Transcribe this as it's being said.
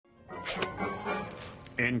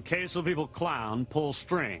In case of evil clown, pull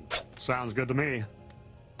string. Sounds good to me.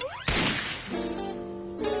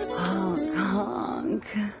 Honk, honk.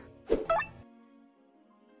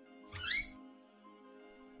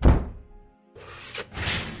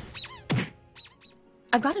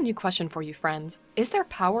 I've got a new question for you, friends. Is there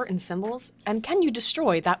power in symbols, and can you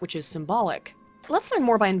destroy that which is symbolic? Let's learn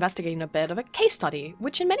more by investigating a bit of a case study,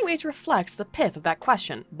 which in many ways reflects the pith of that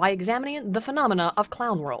question, by examining the phenomena of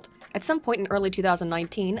Clown World. At some point in early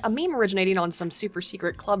 2019, a meme originating on some super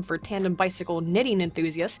secret club for tandem bicycle knitting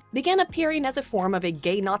enthusiasts began appearing as a form of a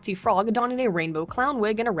gay Nazi frog donning a rainbow clown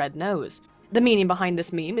wig and a red nose. The meaning behind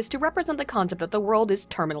this meme is to represent the concept that the world is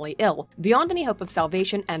terminally ill, beyond any hope of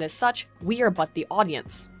salvation, and as such, we are but the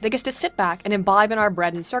audience. They get to sit back and imbibe in our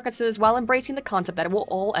bread and circuses while embracing the concept that it will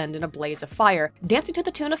all end in a blaze of fire, dancing to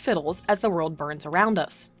the tune of fiddles as the world burns around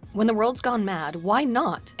us. When the world's gone mad, why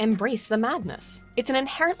not embrace the madness? It's an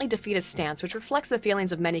inherently defeatist stance which reflects the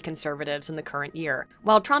feelings of many conservatives in the current year.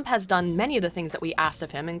 While Trump has done many of the things that we asked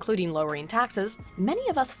of him, including lowering taxes, many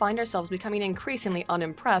of us find ourselves becoming increasingly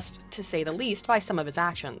unimpressed, to say the least, by some of his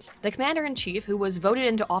actions. The commander-in-chief, who was voted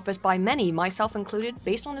into office by many, myself included,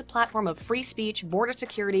 based on the platform of free speech, border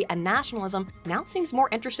security, and nationalism, now seems more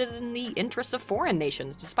interested in the interests of foreign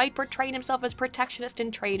nations, despite portraying himself as protectionist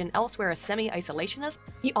in trade and elsewhere as semi-isolationist.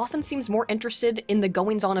 He often seems more interested in the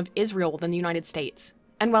goings-on of Israel than the United States.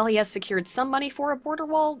 And while he has secured some money for a border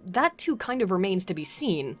wall, that too kind of remains to be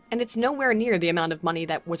seen, and it's nowhere near the amount of money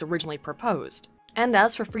that was originally proposed. And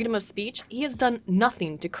as for freedom of speech, he has done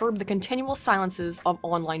nothing to curb the continual silences of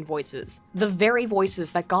online voices, the very voices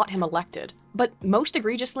that got him elected. But most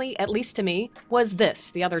egregiously, at least to me, was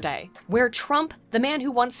this the other day, where Trump, the man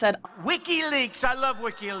who once said, WikiLeaks, I love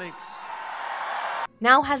WikiLeaks,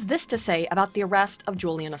 now has this to say about the arrest of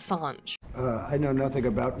Julian Assange. I know nothing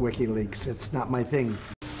about WikiLeaks. It's not my thing.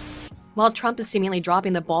 While Trump is seemingly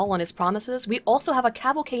dropping the ball on his promises, we also have a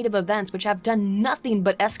cavalcade of events which have done nothing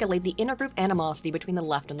but escalate the intergroup animosity between the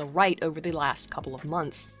left and the right over the last couple of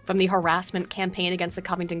months. From the harassment campaign against the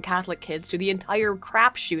Covington Catholic kids to the entire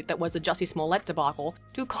crapshoot that was the Jussie Smollett debacle,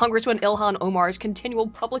 to Congresswoman Ilhan Omar's continual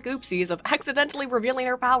public oopsies of accidentally revealing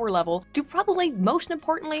her power level, to probably most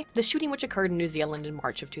importantly, the shooting which occurred in New Zealand in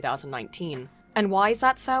March of 2019. And why is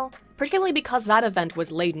that so? Particularly because that event was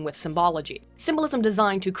laden with symbology. Symbolism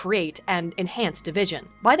designed to create and enhance division,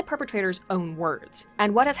 by the perpetrator's own words.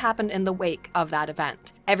 And what has happened in the wake of that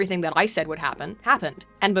event? Everything that I said would happen, happened.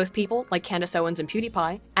 And both people, like Candace Owens and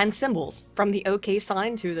PewDiePie, and symbols, from the OK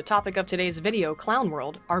sign to the topic of today's video, Clown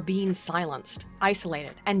World, are being silenced,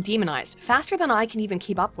 isolated, and demonized faster than I can even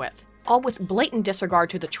keep up with. All with blatant disregard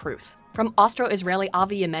to the truth. From Austro-Israeli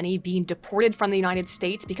Avi Yemeni being deported from the United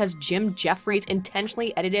States because Jim Jeffries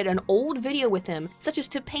intentionally edited an old video with him, such as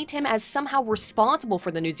to paint him as somehow responsible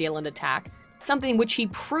for the New Zealand attack, something which he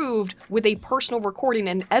proved with a personal recording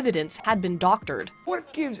and evidence had been doctored.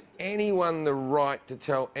 What gives anyone the right to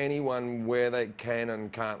tell anyone where they can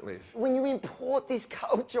and can't live? When you import this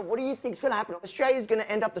culture, what do you think is going to happen? Australia's going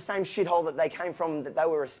to end up the same shithole that they came from, that they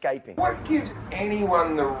were escaping. What gives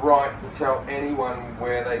anyone the right to tell anyone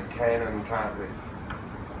where they can and can't live?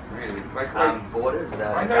 Really? Borders,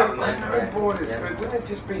 I know borders, yeah. But wouldn't it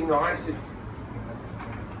just be nice if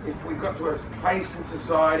we got to a place in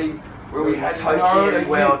society where we had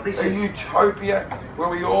a utopia, where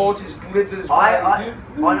we all just lived as on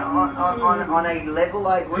a level,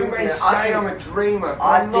 I agree. You may say I'm a dreamer, but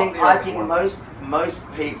I think most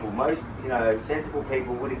people, sensible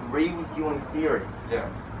people would agree with you in theory. Yeah.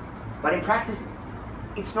 But in practice,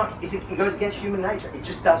 it's not. It goes against human nature. It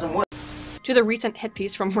just doesn't work. To the recent hit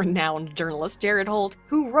piece from renowned journalist Jared Holt,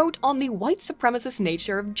 who wrote on the white supremacist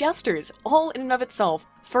nature of jesters, all in and of itself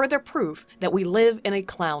further proof that we live in a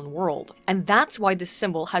clown world. And that's why this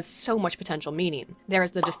symbol has so much potential meaning. There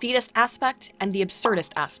is the defeatist aspect and the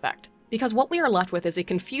absurdist aspect. Because what we are left with is a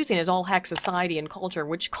confusing as all heck society and culture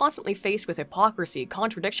which constantly faced with hypocrisy,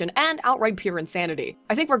 contradiction, and outright pure insanity.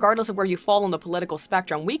 I think regardless of where you fall on the political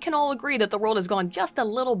spectrum, we can all agree that the world has gone just a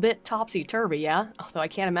little bit topsy-turvy, yeah? Although I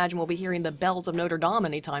can't imagine we'll be hearing the bells of Notre Dame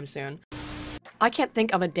anytime soon. I can't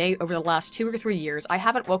think of a day over the last 2 or 3 years I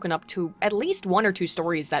haven't woken up to at least 1 or 2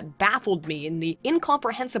 stories that baffled me in the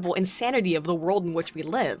incomprehensible insanity of the world in which we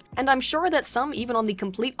live. And I'm sure that some, even on the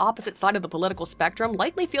complete opposite side of the political spectrum,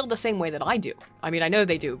 likely feel the same way that I do. I mean, I know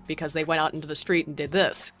they do, because they went out into the street and did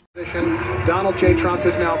this. Donald J. Trump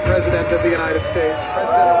is now President of the United States.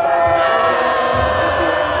 President Obama is the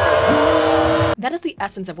ex-president. That is the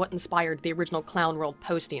essence of what inspired the original Clown World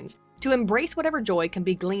postings. To embrace whatever joy can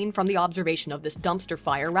be gleaned from the observation of this dumpster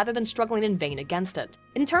fire rather than struggling in vain against it.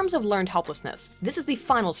 In terms of learned helplessness, this is the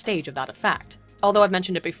final stage of that effect. Although I've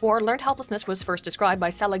mentioned it before, learned helplessness was first described by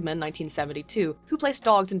Seligman in 1972, who placed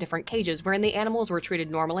dogs in different cages wherein the animals were treated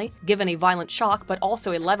normally, given a violent shock but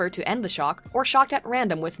also a lever to end the shock, or shocked at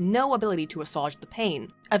random with no ability to assuage the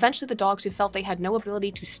pain. Eventually, the dogs who felt they had no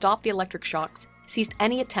ability to stop the electric shocks ceased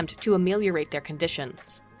any attempt to ameliorate their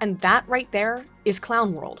conditions. And that right there is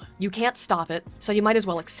Clown World. You can't stop it, so you might as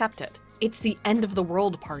well accept it. It's the end of the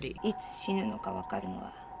world party. いつ死ぬのか分かるの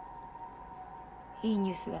はいいニ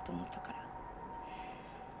ュースだと思ったから。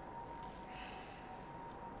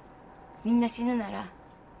みんな死ぬなら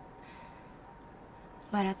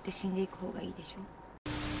笑って死んでいく方がいいでし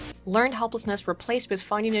ょ。Learned helplessness replaced with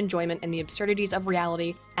finding enjoyment in the absurdities of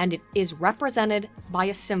reality, and it is represented by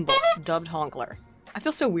a symbol, dubbed Honkler. I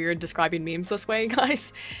feel so weird describing memes this way,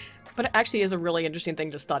 guys, but it actually is a really interesting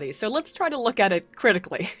thing to study, so let's try to look at it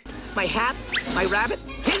critically. My hat, my rabbit,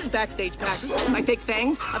 his backstage passes, my fake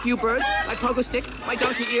fangs, a few birds, my pogo stick, my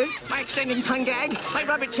donkey ears, my extended tongue gag, my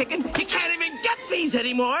rubber chicken, you can't even get these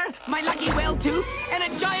anymore! My lucky whale tooth, and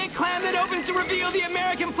a giant clam that opens to reveal the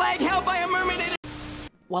American flag held by a mermaid in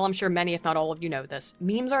While I'm sure many, if not all of you know this,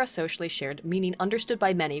 memes are a socially shared meaning understood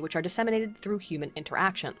by many which are disseminated through human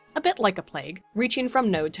interaction. A bit like a plague, reaching from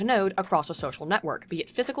node to node across a social network, be it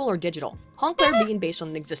physical or digital. Honkler, being based on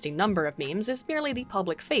an existing number of memes, is merely the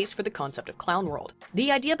public face for the concept of Clown World.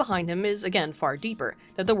 The idea behind him is, again, far deeper,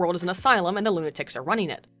 that the world is an asylum and the lunatics are running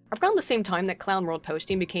it. Around the same time that Clown World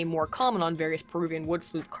posting became more common on various Peruvian wood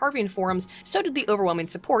flute carving forums, so did the overwhelming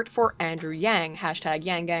support for Andrew Yang, hashtag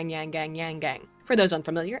Yang Gang. For those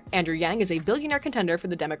unfamiliar, Andrew Yang is a billionaire contender for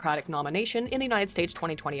the Democratic nomination in the United States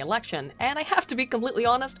 2020 election, and I have to be completely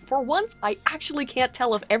honest, for once, I actually can't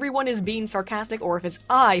tell if everyone is being sarcastic or if it's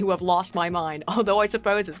I who have lost my mind, although I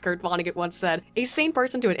suppose, as Kurt Vonnegut once said, a sane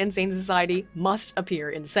person to an insane society must appear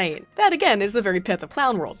insane. That again is the very pith of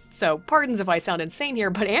Clown World, so pardons if I sound insane here,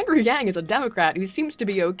 but Andrew Yang is a Democrat who seems to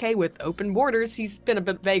be okay with open borders. He's been a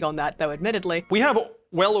bit vague on that, though, admittedly. We have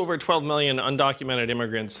well over 12 million undocumented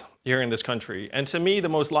immigrants here in this country. And to me, the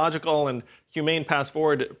most logical and humane path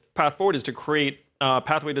forward is to create a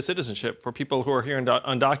pathway to citizenship for people who are here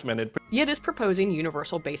undocumented. Yet is proposing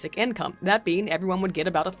universal basic income, that being everyone would get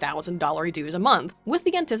about $1,000 dues a month, with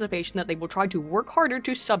the anticipation that they will try to work harder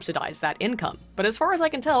to subsidize that income. But as far as I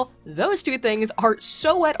can tell, those two things are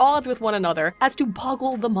so at odds with one another as to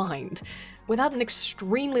boggle the mind. Without an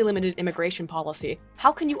extremely limited immigration policy,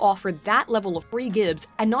 how can you offer that level of free gives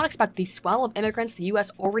and not expect the swell of immigrants the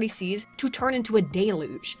US already sees to turn into a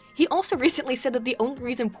deluge? He also recently said that the only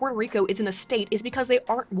reason Puerto Rico is in a state is because they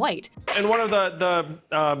aren't white. And one of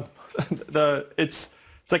it's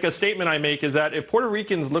like a statement I make is that if Puerto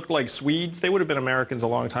Ricans looked like Swedes, they would have been Americans a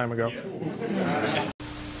long time ago.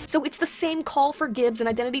 So it's the same call for Gibbs and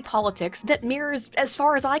identity politics that mirrors, as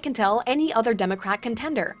far as I can tell, any other Democrat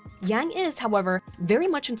contender. Yang is, however, very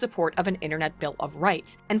much in support of an internet bill of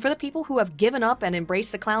rights, and for the people who have given up and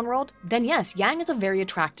embraced the clown world, then yes, Yang is a very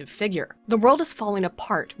attractive figure. The world is falling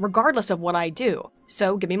apart, regardless of what I do.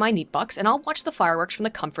 So give me my neat bucks and I'll watch the fireworks from the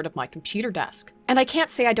comfort of my computer desk. And I can't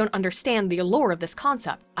say I don't understand the allure of this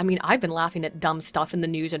concept. I mean, I've been laughing at dumb stuff in the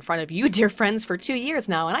news in front of you, dear friends, for 2 years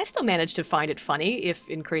now, and I still manage to find it funny, if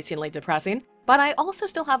increasingly depressing. But I also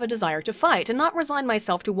still have a desire to fight and not resign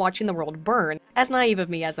myself to watching the world burn, as naive of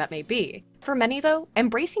me as that may be. For many, though,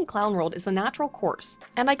 embracing Clown World is the natural course,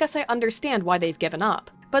 and I guess I understand why they've given up.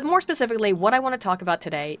 But more specifically, what I want to talk about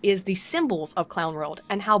today is the symbols of Clown World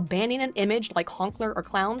and how banning an image like Honkler or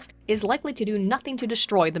clowns is likely to do nothing to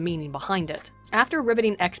destroy the meaning behind it. After a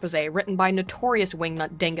riveting expose written by notorious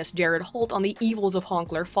wingnut dingus Jared Holt on the evils of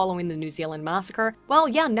Honkler following the New Zealand massacre, well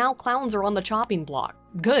yeah, now clowns are on the chopping block.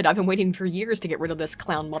 Good, I've been waiting for years to get rid of this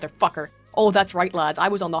clown motherfucker. Oh, that's right, lads, I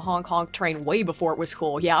was on the honk honk train way before it was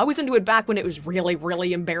cool. Yeah, I was into it back when it was really,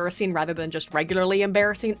 really embarrassing rather than just regularly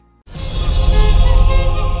embarrassing.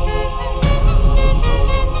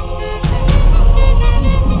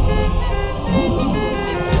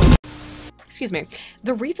 Excuse me.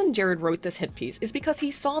 The reason Jared wrote this hit piece is because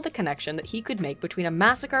he saw the connection that he could make between a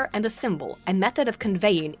massacre and a symbol, a method of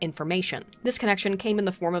conveying information. This connection came in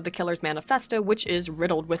the form of the Killer's Manifesto, which is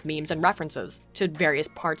riddled with memes and references to various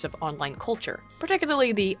parts of online culture,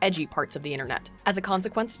 particularly the edgy parts of the internet. As a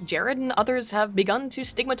consequence, Jared and others have begun to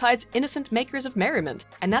stigmatize innocent makers of merriment,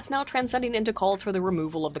 and that's now transcending into calls for the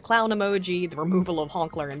removal of the clown emoji, the removal of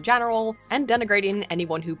Honkler in general, and denigrating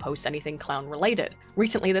anyone who posts anything clown-related.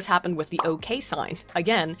 Recently, this happened with the OK sign,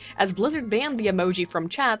 again, as Blizzard banned the emoji from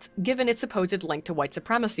chats given its supposed link to white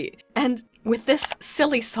supremacy. And with this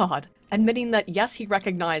silly sod, admitting that yes, he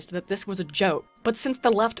recognized that this was a joke, but since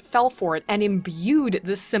the left fell for it and imbued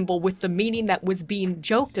this symbol with the meaning that was being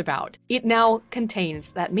joked about, it now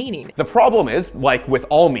contains that meaning. The problem is, like with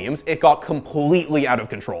all memes, it got completely out of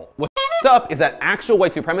control. What's up is that actual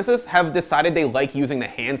white supremacists have decided they like using the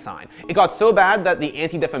hand sign. It got so bad that the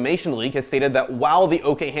Anti-Defamation League has stated that while the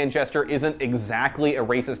OK hand gesture isn't exactly a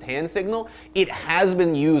racist hand signal, it has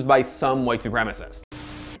been used by some white supremacists.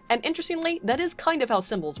 And interestingly, that is kind of how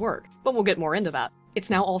symbols work, but we'll get more into that. It's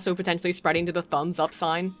now also potentially spreading to the thumbs up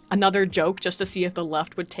sign. Another joke just to see if the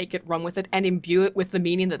left would take it, run with it, and imbue it with the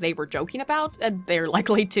meaning that they were joking about, and they're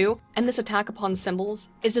likely to. And this attack upon symbols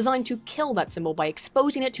is designed to kill that symbol by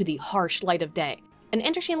exposing it to the harsh light of day. And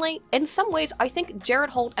interestingly, in some ways, I think Jared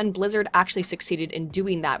Holt and Blizzard actually succeeded in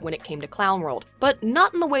doing that when it came to Clown World, but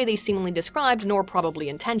not in the way they seemingly described nor probably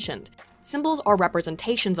intentioned. Symbols are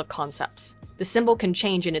representations of concepts. The symbol can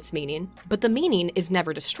change in its meaning, but the meaning is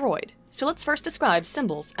never destroyed. So let's first describe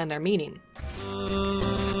symbols and their meaning.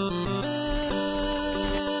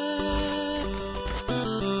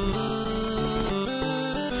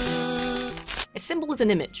 A symbol is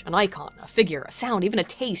an image, an icon, a figure, a sound, even a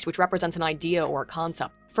taste which represents an idea or a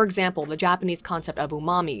concept. For example, the Japanese concept of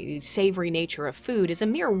umami, the savory nature of food, is a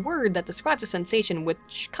mere word that describes a sensation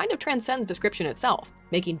which kind of transcends description itself.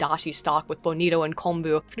 Making dashi stock with bonito and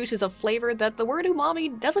kombu produces a flavor that the word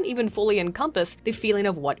umami doesn't even fully encompass the feeling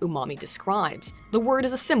of what umami describes. The word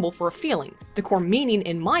is a symbol for a feeling. The core meaning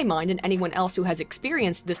in my mind, and anyone else who has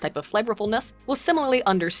experienced this type of flavorfulness, will similarly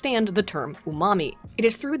understand the term umami. It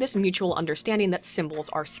is through this mutual understanding that symbols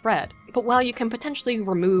are spread. But while you can potentially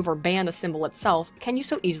remove or ban a symbol itself, can you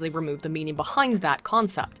so easily remove the meaning behind that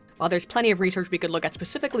concept? While there's plenty of research we could look at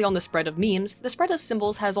specifically on the spread of memes, the spread of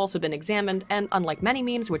symbols has also been examined, and unlike many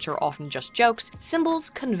memes, which are often just jokes, symbols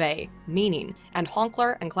convey meaning. And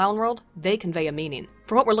Honkler and Clown World, they convey a meaning.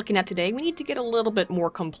 For what we're looking at today, we need to get a little bit more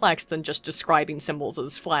complex than just describing symbols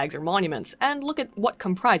as flags or monuments, and look at what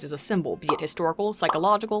comprises a symbol, be it historical,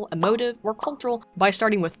 psychological, emotive, or cultural, by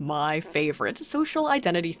starting with my favorite, social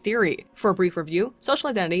identity theory. For a brief review, social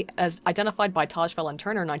identity, as identified by Tajfel and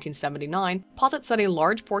Turner in 1979, posits that a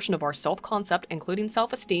large portion of our self-concept, including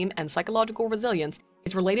self-esteem and psychological resilience,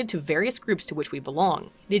 is related to various groups to which we belong.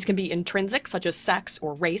 These can be intrinsic, such as sex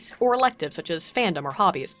or race, or elective, such as fandom or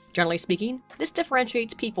hobbies. Generally speaking, this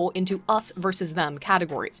differentiates people into us versus them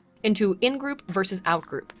categories, into in-group versus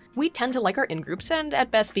out-group. We tend to like our in-groups and at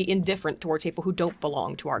best be indifferent towards people who don't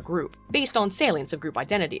belong to our group, based on salience of group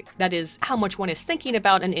identity, that is, how much one is thinking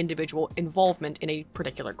about an individual involvement in a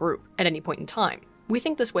particular group at any point in time. We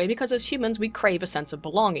think this way because as humans we crave a sense of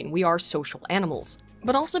belonging, we are social animals.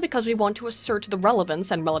 But also because we want to assert the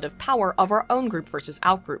relevance and relative power of our own group versus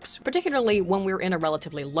outgroups, particularly when we're in a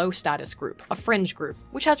relatively low status group, a fringe group,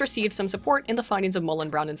 which has received some support in the findings of Mullen,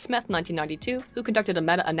 Brown, and Smith 1992, who conducted a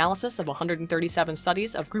meta-analysis of 137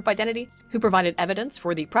 studies of group identity, who provided evidence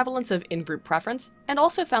for the prevalence of in-group preference, and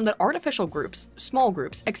also found that artificial groups, small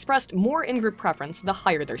groups, expressed more in-group preference the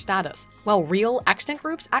higher their status, while real, extant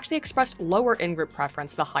groups actually expressed lower in-group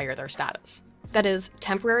preference the higher their status. That is,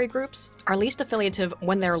 temporary groups are least affiliative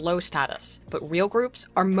when they're low status, but real groups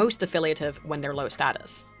are most affiliative when they're low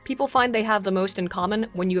status. People find they have the most in common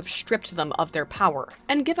when you have stripped them of their power.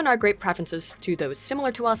 And given our great preferences to those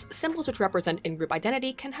similar to us, symbols which represent in-group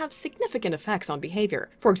identity can have significant effects on behavior.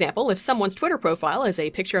 For example, if someone's Twitter profile is a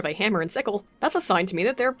picture of a hammer and sickle, that's a sign to me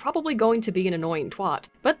that they're probably going to be an annoying twat.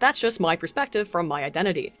 But that's just my perspective from my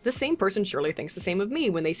identity. The same person surely thinks the same of me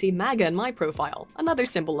when they see MAGA in my profile, another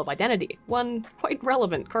symbol of identity, one quite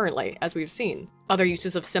relevant currently, as we've seen. Other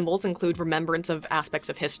uses of symbols include remembrance of aspects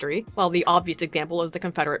of history. While the obvious example is the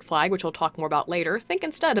Confederate flag, which we'll talk more about later, think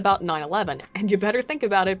instead about 9/11. And you better think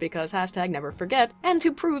about it because #neverforget, and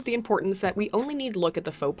to prove the importance that we only need to look at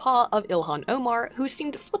the faux pas of Ilhan Omar, who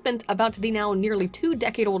seemed flippant about the now nearly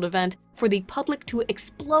 2-decade-old event, for the public to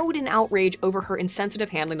explode in outrage over her insensitive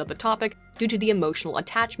handling of the topic due to the emotional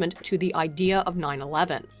attachment to the idea of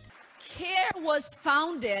 9/11. CARE was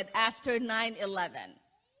founded after 9/11.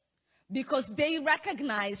 Because they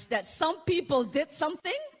recognized that some people did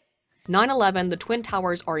something? 9/11, the Twin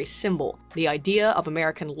Towers are a symbol. The idea of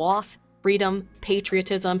American loss, freedom,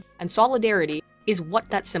 patriotism, and solidarity is what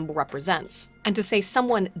that symbol represents. And to say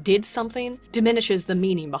someone did something diminishes the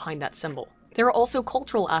meaning behind that symbol. There are also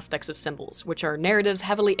cultural aspects of symbols, which are narratives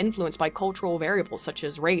heavily influenced by cultural variables such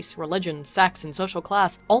as race, religion, sex, and social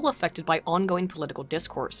class, all affected by ongoing political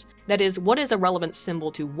discourse. That is, what is a relevant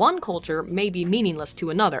symbol to one culture may be meaningless to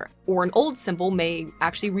another, or an old symbol may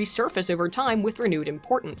actually resurface over time with renewed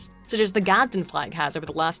importance, such as the Gadsden flag has over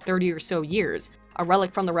the last 30 or so years. a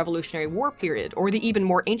relic from the Revolutionary War period, or the even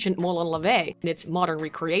more ancient Moulin Lavé in its modern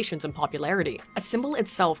recreations and popularity. A symbol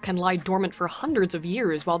itself can lie dormant for hundreds of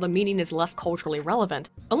years while the meaning is less culturally relevant,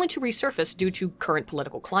 only to resurface due to current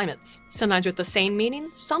political climates. Sometimes with the same meaning,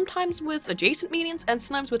 sometimes with adjacent meanings, and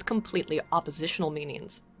sometimes with completely oppositional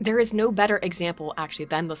meanings. There is no better example actually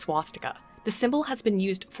than the swastika. The symbol has been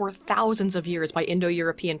used for thousands of years by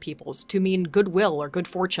Indo-European peoples to mean goodwill or good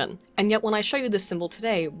fortune. And yet when I show you this symbol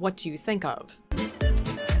today, what do you think of?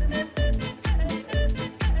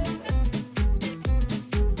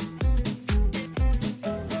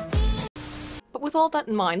 With all that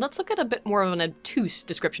in mind, let's look at a bit more of an obtuse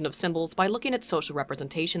description of symbols by looking at social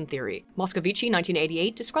representation theory. Moscovici,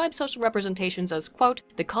 1988, describes social representations as, quote,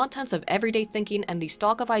 the contents of everyday thinking and the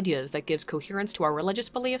stock of ideas that gives coherence to our religious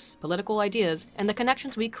beliefs, political ideas, and the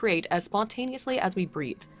connections we create as spontaneously as we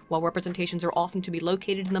breathe. While representations are often to be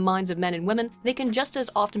located in the minds of men and women, they can just as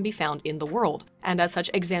often be found in the world, and as such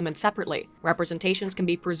examined separately. Representations can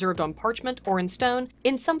be preserved on parchment or in stone,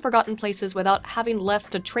 in some forgotten places without having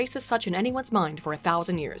left a trace as such in anyone's mind for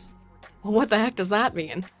 1,000 years. Well, what the heck does that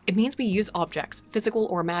mean? It means we use objects, physical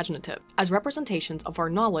or imaginative, as representations of our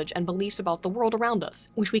knowledge and beliefs about the world around us,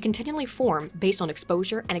 which we continually form based on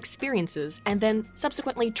exposure and experiences and then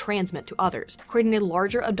subsequently transmit to others, creating a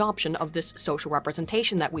larger adoption of this social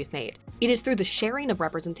representation that we've made. It is through the sharing of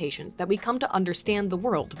representations that we come to understand the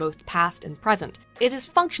world, both past and present. It is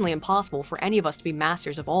functionally impossible for any of us to be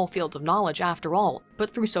masters of all fields of knowledge after all,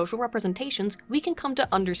 but through social representations, we can come to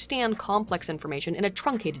understand complex information in a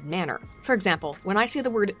truncated manner. For example, when I say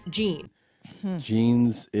the word gene.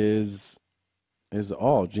 Genes is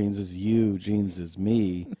all. Genes is you. Genes is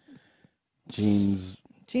me. Genes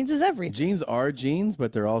is everything. Genes are genes,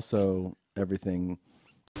 but they're also everything.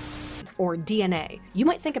 Or DNA. You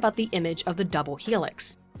might think about the image of the double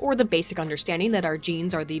helix, or the basic understanding that our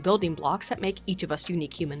genes are the building blocks that make each of us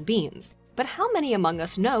unique human beings. But how many among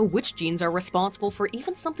us know which genes are responsible for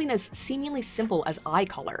even something as seemingly simple as eye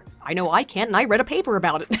color? I know I can't, and I read a paper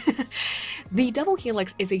about it. The double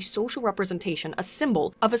helix is a social representation, a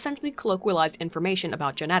symbol of essentially colloquialized information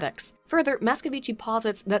about genetics. Further, Moscovici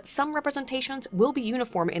posits that some representations will be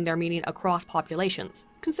uniform in their meaning across populations.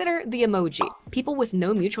 Consider the emoji. People with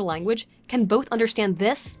no mutual language can both understand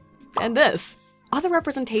this and this. Other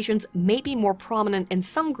representations may be more prominent in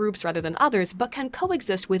some groups rather than others, but can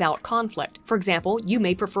coexist without conflict. For example, you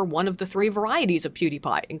may prefer one of the 3 varieties of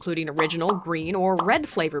PewDiePie, including original, green, or red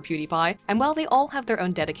flavor PewDiePie, and while they all have their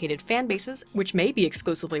own dedicated fan bases, which may be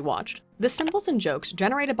exclusively watched, the symbols and jokes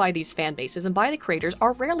generated by these fan bases and by the creators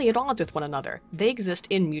are rarely at odds with one another. They exist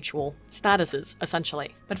in mutual statuses,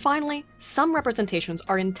 essentially. But finally, some representations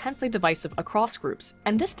are intensely divisive across groups,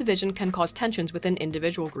 and this division can cause tensions within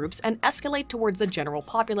individual groups and escalate towards the general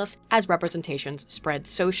populace as representations spread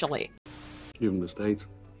socially. Even the States.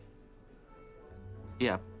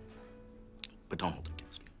 Yeah, but don't hold it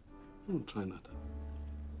against me. Try not to.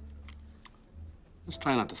 Just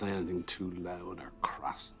try not to say anything too loud or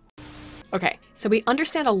crass. Okay, so we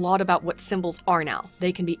understand a lot about what symbols are now.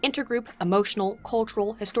 They can be intergroup, emotional,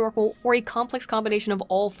 cultural, historical, or a complex combination of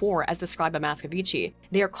all 4 as described by Moscovici.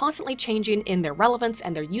 They are constantly changing in their relevance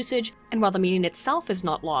and their usage, and while the meaning itself is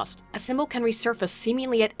not lost, a symbol can resurface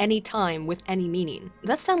seemingly at any time with any meaning.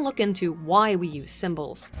 Let's then look into why we use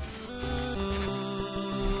symbols.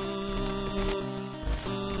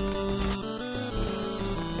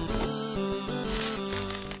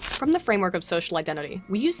 From the framework of social identity,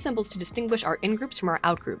 we use symbols to distinguish our in-groups from our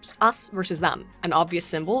out-groups, us versus them. An obvious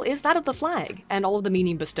symbol is that of the flag, and all of the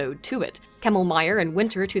meaning bestowed to it. Kemmelmeyer and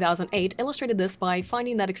Winter 2008 illustrated this by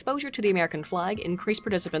finding that exposure to the American flag increased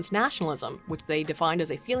participants' nationalism, which they defined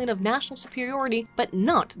as a feeling of national superiority, but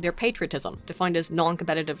not their patriotism, defined as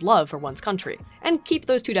non-competitive love for one's country. And keep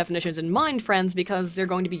those 2 definitions in mind, friends, because they're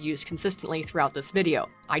going to be used consistently throughout this video.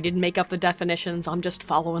 I didn't make up the definitions, I'm just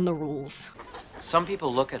following the rules. Some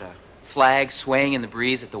people look at a flag swaying in the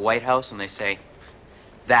breeze at the White House and they say,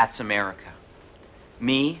 that's America.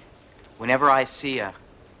 Me, whenever I see an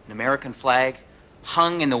American flag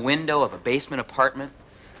hung in the window of a basement apartment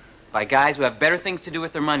by guys who have better things to do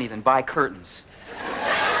with their money than buy curtains,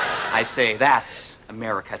 I say, that's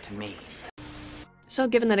America to me. So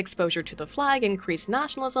given that exposure to the flag increased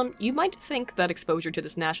nationalism, you might think that exposure to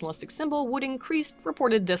this nationalistic symbol would increase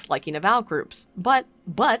reported disliking of outgroups. But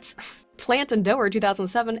But Plant and Doer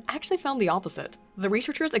 2007 actually found the opposite. The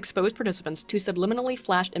researchers exposed participants to subliminally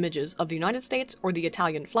flashed images of the United States or the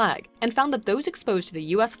Italian flag, and found that those exposed to the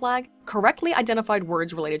US flag correctly identified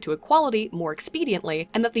words related to equality more expediently,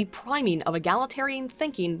 and that the priming of egalitarian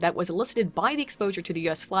thinking that was elicited by the exposure to the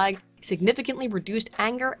US flag significantly reduced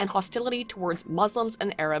anger and hostility towards Muslims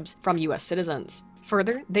and Arabs from US citizens.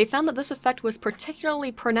 Further, they found that this effect was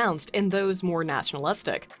particularly pronounced in those more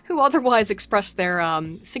nationalistic, who otherwise expressed their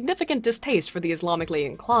significant distaste for the Islamically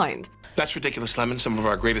inclined. That's ridiculous, Lemon. Some of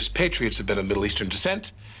our greatest patriots have been of Middle Eastern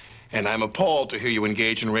descent, and I'm appalled to hear you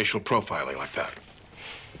engage in racial profiling like that.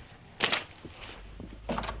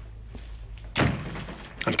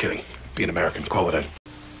 I'm kidding. Be an American. Call it in.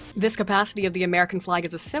 This capacity of the American flag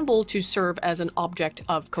as a symbol to serve as an object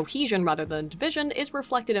of cohesion rather than division is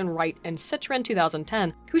reflected in Wright and Citrin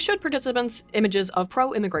 2010, who showed participants images of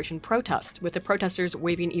pro-immigration protests, with the protesters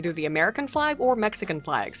waving either the American flag or Mexican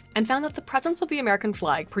flags, and found that the presence of the American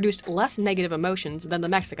flag produced less negative emotions than the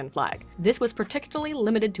Mexican flag. This was particularly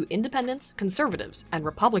limited to independents, conservatives, and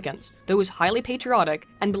Republicans, those highly patriotic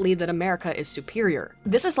and believe that America is superior.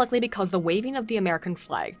 This is likely because the waving of the American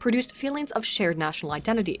flag produced feelings of shared national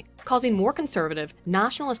identity, causing more conservative,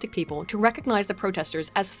 nationalistic people to recognize the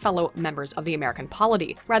protesters as fellow members of the American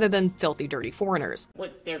polity, rather than filthy, dirty foreigners.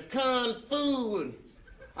 With their kung fu and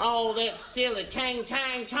all that silly chang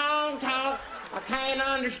chang chong talk, I can't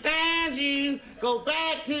understand you. Go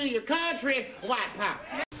back to your country, white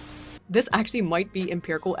power. This actually might be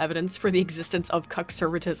empirical evidence for the existence of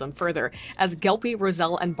conservatism further, as Gelpy,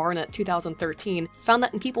 Rosell, and Barnett 2013 found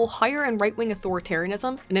that in people higher in right-wing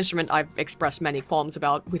authoritarianism, an instrument I've expressed many qualms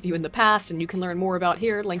about with you in the past and you can learn more about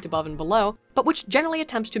here, linked above and below, but which generally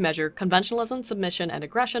attempts to measure conventionalism, submission, and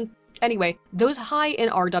aggression. Anyway, those high in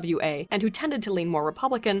RWA and who tended to lean more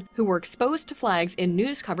Republican, who were exposed to flags in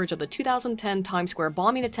news coverage of the 2010 Times Square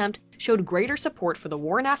bombing attempt, showed greater support for the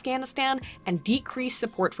war in Afghanistan and decreased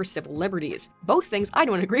support for civil liberties. Both things I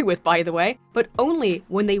don't agree with, by the way, but only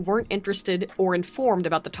when they weren't interested or informed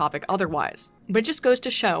about the topic otherwise. But it just goes to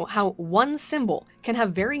show how one symbol can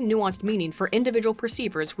have very nuanced meaning for individual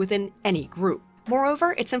perceivers within any group.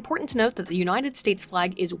 Moreover, it's important to note that the United States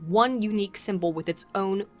flag is one unique symbol with its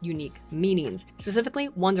own unique meanings, specifically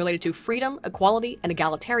ones related to freedom, equality, and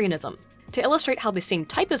egalitarianism. To illustrate how the same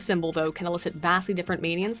type of symbol, though, can elicit vastly different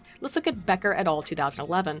meanings, let's look at Becker et al.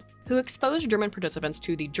 2011, who exposed German participants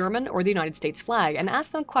to the German or the United States flag and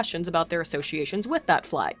asked them questions about their associations with that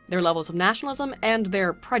flag, their levels of nationalism, and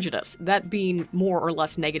their prejudice, that being more or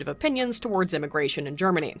less negative opinions towards immigration in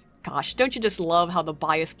Germany. Gosh, don't you just love how the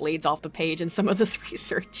bias blades off the page in some of this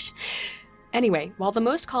research? Anyway, while the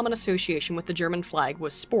most common association with the German flag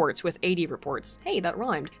was sports with 80 reports, hey, that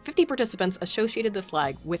rhymed, 50 participants associated the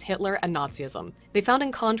flag with Hitler and Nazism. They found,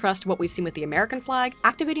 in contrast to what we've seen with the American flag,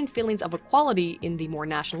 activating feelings of equality in the more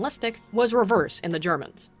nationalistic was reverse in the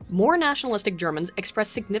Germans. More nationalistic Germans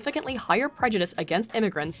expressed significantly higher prejudice against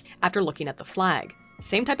immigrants after looking at the flag.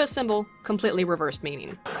 Same type of symbol, completely reversed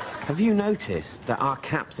meaning. Have you noticed that our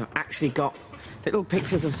caps have actually got little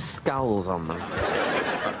pictures of skulls on them?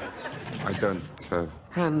 I don't,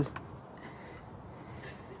 Hans,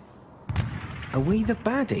 are we the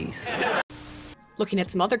baddies? Looking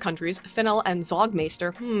at some other countries, Finnell and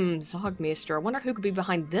Zogmeister. Zogmeister, I wonder who could be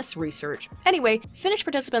behind this research. Anyway, Finnish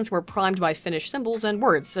participants were primed by Finnish symbols and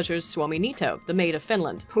words, such as Suomi Nito, the maid of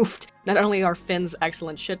Finland. Oofed. Not only are Finns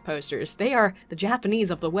excellent shit posters, they are the Japanese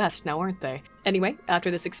of the West now, aren't they? Anyway, after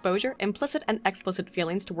this exposure, implicit and explicit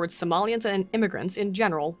feelings towards Somalians and immigrants in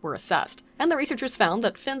general were assessed. And the researchers found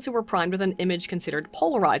that Finns who were primed with an image considered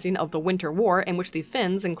polarizing of the Winter War, in which the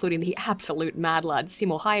Finns, including the absolute mad lad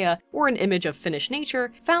Simo Häyhä, were an image of Finnish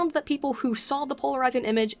nature, found that people who saw the polarizing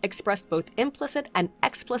image expressed both implicit and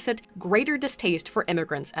explicit greater distaste for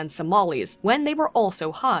immigrants and Somalis, when they were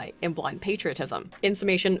also high in blind patriotism. In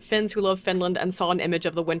summation, Finns who loved Finland and saw an image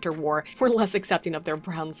of the Winter War were less accepting of their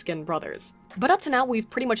brown-skinned brothers. But up to now, we've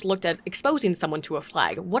pretty much looked at exposing someone to a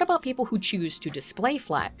flag. What about people who choose to display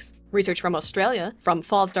flags? Research from Australia, from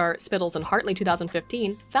Fosdar, Spittles, and Hartley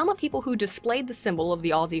 2015, found that people who displayed the symbol of the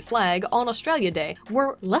Aussie flag on Australia Day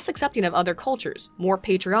were less accepting of other cultures, more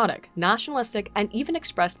patriotic, nationalistic, and even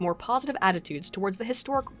expressed more positive attitudes towards the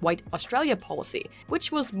historic White Australia policy,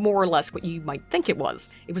 which was more or less what you might think it was.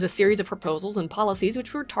 It was a series of proposals and policies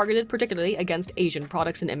which were targeted particularly against Asian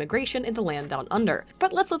products and immigration in the land down under.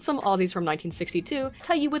 But let's let some Aussies from 1962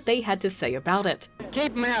 tell you what they had to say about it.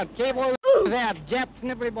 Keep them out. Keep all out. Japs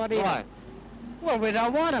and everybody. Why? Well, we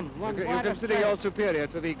don't want them. You consider you're superior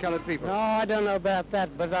to the colored people? No, I don't know about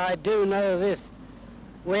that, but I do know this.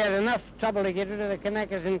 We had enough trouble to get rid of the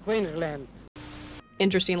Kanakas in Queensland.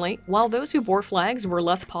 Interestingly, while those who bore flags were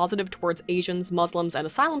less positive towards Asians, Muslims, and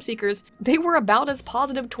asylum seekers, they were about as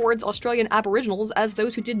positive towards Australian Aboriginals as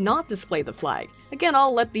those who did not display the flag. Again,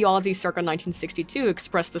 I'll let the Aussie circa 1962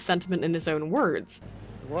 express the sentiment in his own words.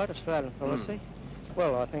 The white Australian policy?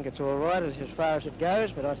 Well, I think it's all right as far as it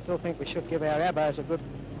goes, but I still think we should give our Abos a good,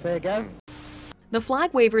 fair go. The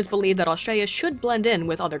flag wavers believed that Australia should blend in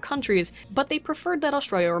with other countries, but they preferred that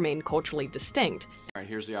Australia remain culturally distinct. All right,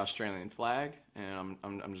 here's the Australian flag, and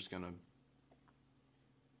I'm just gonna...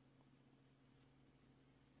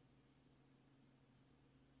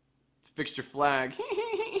 fix your flag.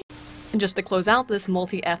 And just to close out this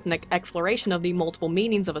multi-ethnic exploration of the multiple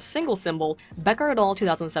meanings of a single symbol, Becker et al.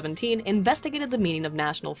 2017 investigated the meaning of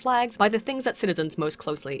national flags by the things that citizens most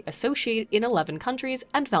closely associate in 11 countries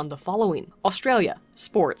and found the following: Australia,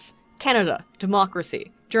 sports; Canada,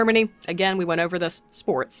 democracy; Germany, again we went over this,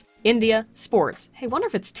 sports; India, sports. Hey, wonder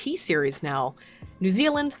if it's T-Series now. New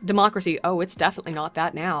Zealand, democracy, oh it's definitely not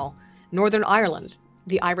that now. Northern Ireland,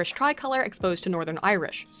 the Irish tricolour exposed to Northern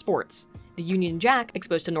Irish, sports; the Union Jack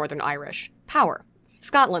exposed to Northern Irish, power;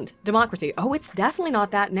 Scotland, democracy, oh it's definitely not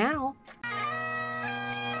that now.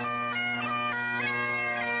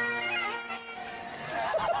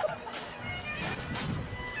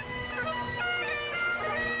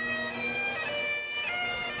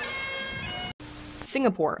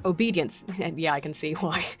 Singapore, obedience, and yeah, I can see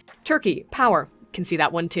why. Turkey, power, can see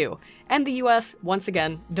that one too. And the US, once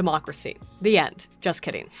again, democracy. The end. Just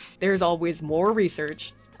kidding. There's always more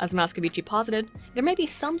research. As Moscovici posited, there may be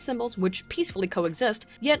some symbols which peacefully coexist,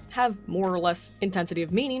 yet have more or less intensity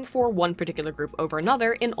of meaning for one particular group over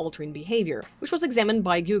another in altering behavior, which was examined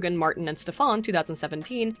by Guggen, Martin, and Stefan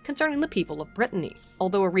 2017 concerning the people of Brittany.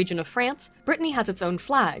 Although a region of France, Brittany has its own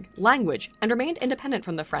flag, language, and remained independent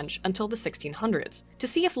from the French until the 1600s, to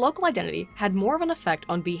see if local identity had more of an effect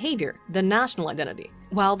on behavior than national identity.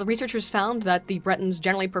 While the researchers found that the Bretons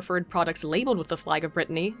generally preferred products labeled with the flag of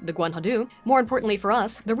Brittany, the Gwenhadou, more importantly for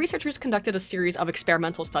us, the researchers conducted a series of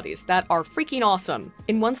experimental studies that are freaking awesome.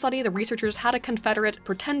 In one study, the researchers had a Confederate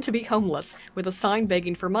pretend to be homeless with a sign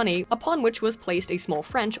begging for money, upon which was placed a small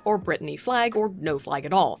French or Brittany flag or no flag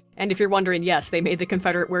at all. And if you're wondering, yes, they made the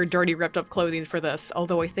Confederate wear dirty, ripped up clothing for this,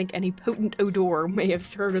 although I think any potent odor may have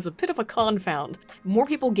served as a bit of a confound. More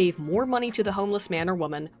people gave more money to the homeless man or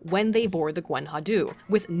woman when they bore the Gwenhadou,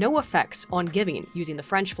 with no effects on giving using the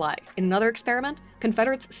French flag. In another experiment,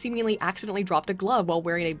 Confederates seemingly accidentally dropped a glove while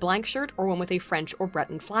wearing a blank shirt or one with a French or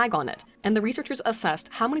Breton flag on it, and the researchers assessed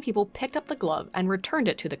how many people picked up the glove and returned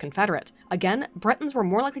it to the Confederate. Again, Bretons were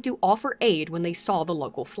more likely to offer aid when they saw the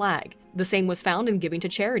local flag. The same was found in giving to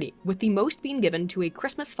charity, with the most being given to a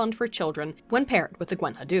Christmas fund for children when paired with the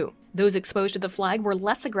Gwenhadou. Those exposed to the flag were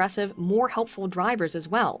less aggressive, more helpful drivers as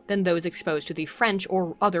well than those exposed to the French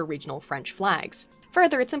or other regional French flags.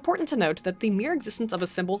 Further, it's important to note that the mere existence of a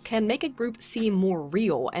symbol can make a group seem more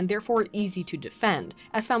real and therefore easy to defend,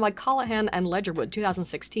 as found by Callahan and Ledgerwood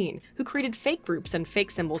 2016, who created fake groups and fake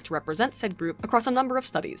symbols to represent said group across a number of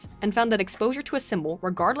studies, and found that exposure to a symbol,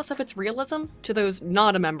 regardless of its realism, to those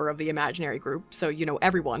not a member of the imaginary group, so you know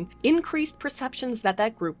everyone, increased perceptions that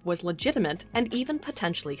that group was legitimate and even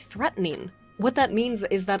potentially threatening. What that means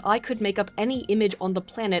is that I could make up any image on the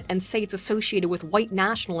planet and say it's associated with white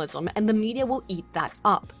nationalism, and the media will eat that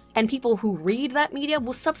up. And people who read that media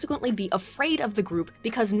will subsequently be afraid of the group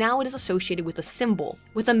because now it is associated with a symbol,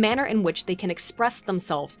 with a manner in which they can express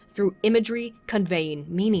themselves through imagery conveying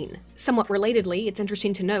meaning. Somewhat relatedly, it's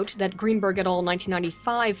interesting to note that Greenberg et al.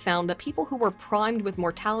 1995 found that people who were primed with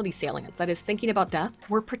mortality salience, that is, thinking about death,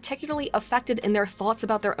 were particularly affected in their thoughts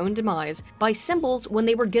about their own demise by symbols when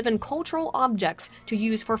they were given cultural objects to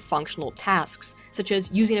use for functional tasks, such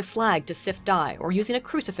as using a flag to sift dye or using a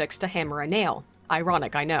crucifix to hammer a nail.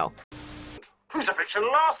 Ironic, I know. Crucifixion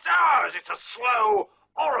lasts hours. It's a slow,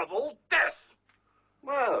 horrible death.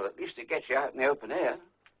 Well, at least it gets you out in the open air.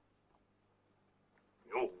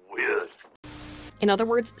 You're weird. In other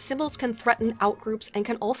words, symbols can threaten outgroups and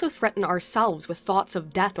can also threaten ourselves with thoughts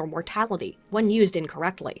of death or mortality when used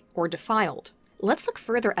incorrectly or defiled. Let's look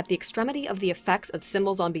further at the extremity of the effects of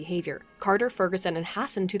symbols on behavior. Carter, Ferguson, and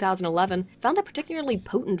Hassan 2011 found a particularly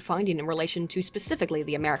potent finding in relation to specifically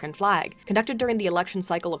the American flag, conducted during the election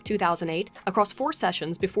cycle of 2008 across 4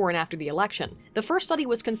 sessions before and after the election. The first study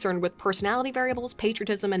was concerned with personality variables,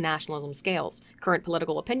 patriotism, and nationalism scales, current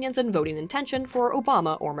political opinions, and voting intention for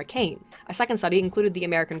Obama or McCain. A second study included the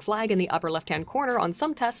American flag in the upper left-hand corner on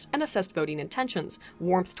some tests and assessed voting intentions,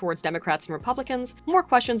 warmth towards Democrats and Republicans, more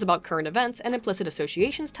questions about current events, and implicit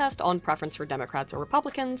associations test on preference for Democrats or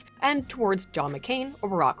Republicans, and towards John McCain or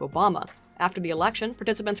Barack Obama. After the election,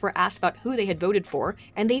 participants were asked about who they had voted for,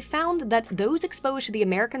 and they found that those exposed to the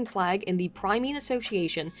American flag in the priming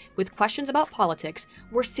association with questions about politics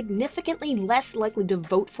were significantly less likely to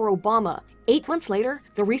vote for Obama. 8 months later,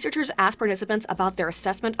 the researchers asked participants about their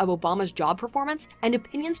assessment of Obama's job performance and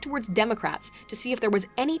opinions towards Democrats to see if there was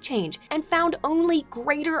any change, and found only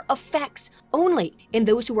greater effects, only in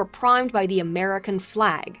those who were primed by the American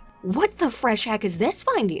flag. What the fresh heck is this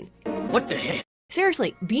finding? What the heck?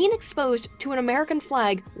 Seriously, being exposed to an American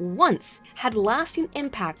flag once had lasting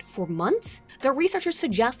impact for months? The researchers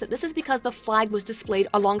suggest that this is because the flag was displayed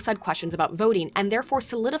alongside questions about voting and therefore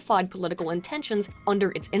solidified political intentions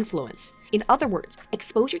under its influence. In other words,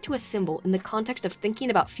 exposure to a symbol in the context of thinking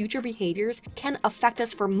about future behaviors can affect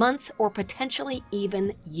us for months or potentially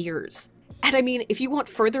even years. And I mean, if you want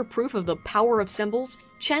further proof of the power of symbols,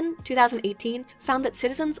 Chen, 2018, found that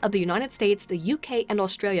citizens of the United States, the UK, and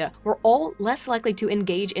Australia were all less likely to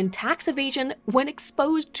engage in tax evasion when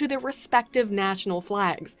exposed to their respective national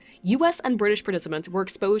flags. US and British participants were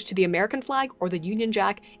exposed to the American flag or the Union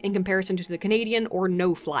Jack in comparison to the Canadian or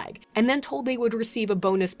no flag, and then told they would receive a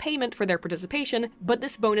bonus payment for their participation, but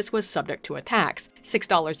this bonus was subject to a tax,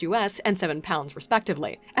 $6 US and £7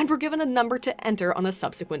 respectively, and were given a number to enter on a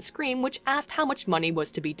subsequent screen which asked how much money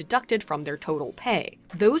was to be deducted from their total pay.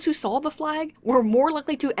 Those who saw the flag were more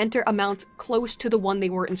likely to enter amounts close to the one they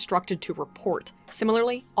were instructed to report.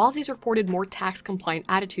 Similarly, Aussies reported more tax-compliant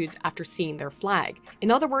attitudes after seeing their flag.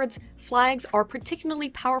 In other words, flags are particularly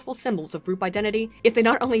powerful symbols of group identity if they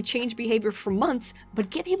not only change behavior for months, but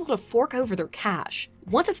get people to fork over their cash.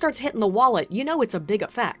 Once it starts hitting the wallet, you know it's a big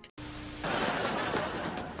effect.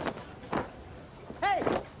 Hey,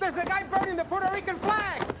 there's a guy burning the Puerto Rican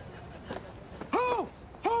flag!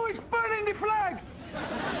 Who is burning the flag?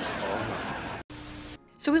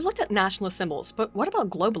 So we've looked at nationalist symbols, but what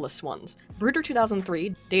about globalist ones? Bruder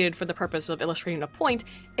 2003, dated for the purpose of illustrating a point,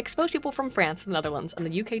 exposed people from France, the Netherlands, and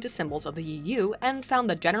the UK to symbols of the EU, and found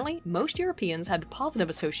that generally, most Europeans had positive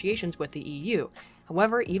associations with the EU.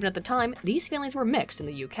 However, even at the time, these feelings were mixed in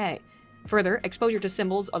the UK. Further, exposure to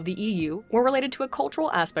symbols of the EU were related to a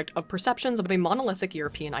cultural aspect of perceptions of a monolithic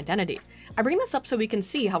European identity. I bring this up so we can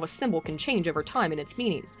see how a symbol can change over time in its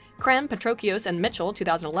meaning. Cran, Petrokios, and Mitchell,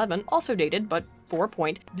 2011, also dated, but for a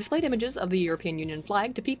point, displayed images of the European Union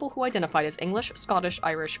flag to people who identified as English, Scottish,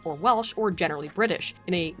 Irish, or Welsh, or generally British,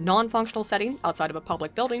 in a non-functional setting outside of a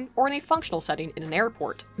public building, or in a functional setting in an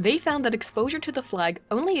airport. They found that exposure to the flag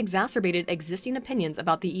only exacerbated existing opinions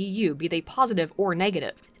about the EU, be they positive or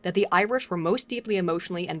negative, that the Irish were most deeply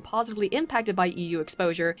emotionally and positively impacted by EU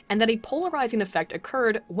exposure, and that a polarizing effect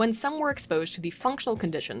occurred when some were exposed to the functional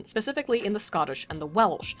condition, specifically in the Scottish and the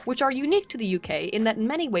Welsh, which are unique to the UK in that in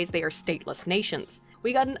many ways they are stateless nations.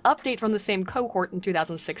 We got an update from the same cohort in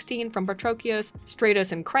 2016 from Petrokios,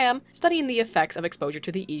 Stratos, and Cram, studying the effects of exposure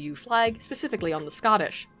to the EU flag, specifically on the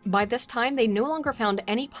Scottish. By this time, they no longer found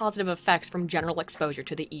any positive effects from general exposure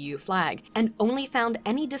to the EU flag, and only found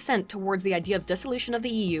any dissent towards the idea of dissolution of the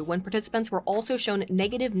EU when participants were also shown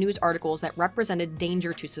negative news articles that represented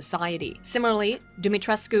danger to society. Similarly,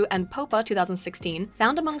 Dumitrescu and Popa, 2016,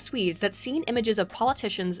 found among Swedes that seeing images of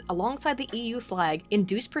politicians alongside the EU flag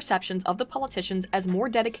induced perceptions of the politicians as more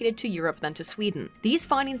dedicated to Europe than to Sweden. These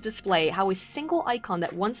findings display how a single icon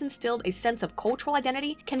that once instilled a sense of cultural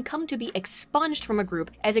identity can come to be expunged from a group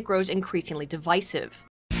as it grows increasingly divisive.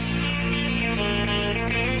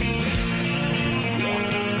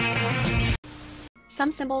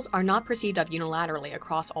 Some symbols are not perceived of unilaterally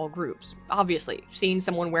across all groups. Obviously, seeing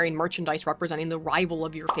someone wearing merchandise representing the rival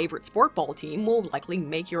of your favorite sport ball team will likely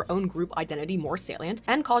make your own group identity more salient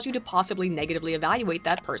and cause you to possibly negatively evaluate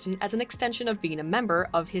that person as an extension of being a member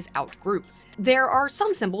of his out group. There are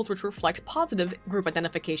some symbols which reflect positive group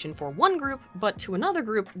identification for one group, but to another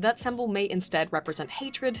group, that symbol may instead represent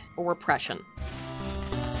hatred or oppression.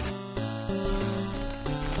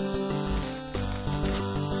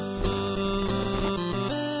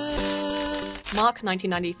 Mach,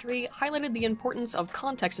 1993, highlighted the importance of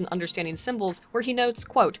context in understanding symbols, where he notes,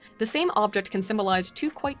 quote, "The same object can symbolize two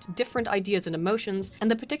quite different ideas and emotions, and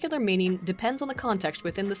the particular meaning depends on the context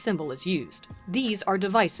within the symbol is used. These are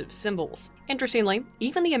divisive symbols." Interestingly,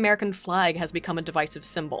 even the American flag has become a divisive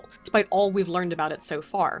symbol, despite all we've learned about it so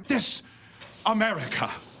far. This America.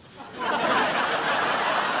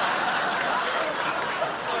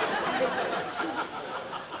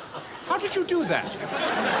 How did you do that?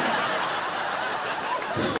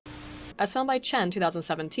 as found by Chen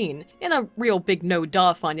 2017, in a real big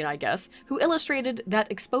no-duh finding I guess, who illustrated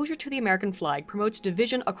that exposure to the American flag promotes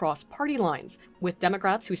division across party lines, with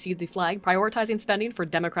Democrats who see the flag prioritizing spending for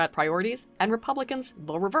Democrat priorities, and Republicans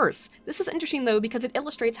the reverse. This is interesting though because it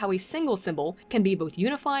illustrates how a single symbol can be both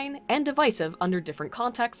unifying and divisive under different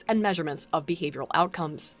contexts and measurements of behavioral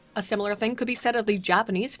outcomes. A similar thing could be said of the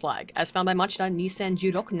Japanese flag, as found by Machida Nisen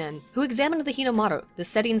who examined the Hinomaru, the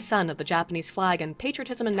setting sun of the Japanese flag and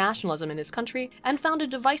patriotism and nationalism in his country, and found a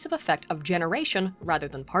divisive effect of generation rather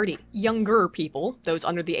than party. Younger people, those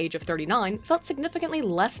under the age of 39, felt significantly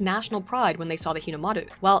less national pride when they saw the Hinomaru,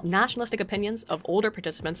 while nationalistic opinions of older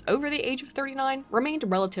participants over the age of 39 remained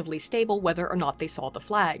relatively stable whether or not they saw the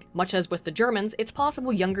flag. Much as with the Germans, it's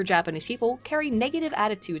possible younger Japanese people carry negative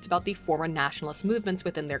attitudes about the former nationalist movements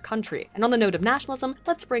within their country. And on the note of nationalism,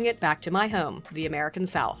 let's bring it back to my home, the American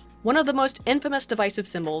South. One of the most infamous divisive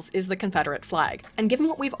symbols is the Confederate flag, and given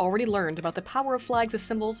what we've already learned about the power of flags as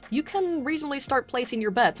symbols, you can reasonably start placing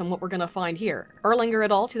your bets on what we're gonna find here. Erlanger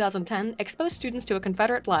et al. 2010 exposed students to a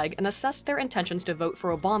Confederate flag and assessed their intentions to vote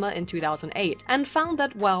for Obama in 2008, and found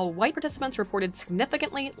that while white participants reported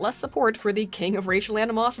significantly less support for the king of racial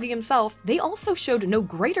animosity himself, they also showed no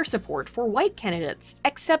greater support for white candidates,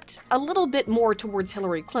 except a little bit more towards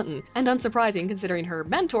Hillary Clinton, and unsurprising considering her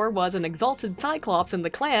mentor was an exalted Cyclops in the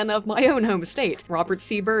Klan of my own home state, Robert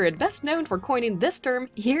C. Byrd, best known for coining this term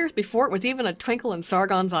years before it was even a twinkle in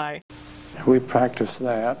Sargon's eye. We practice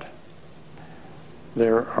that.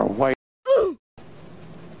 There are white.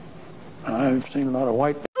 I've seen a lot of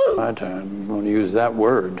white in my time. I'm going to use that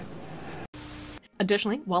word.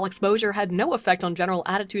 Additionally, while exposure had no effect on general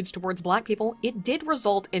attitudes towards black people, it did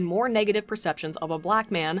result in more negative perceptions of a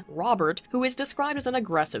black man, Robert, who is described as an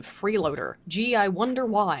aggressive freeloader. Gee, I wonder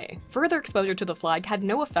why. Further exposure to the flag had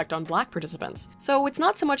no effect on black participants. So it's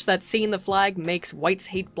not so much that seeing the flag makes whites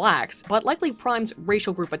hate blacks, but likely primes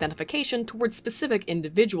racial group identification towards specific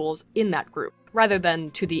individuals in that group, rather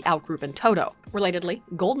than to the outgroup in toto. Relatedly,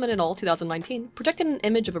 Goldman et al. 2019 projected an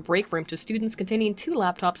image of a break room to students containing two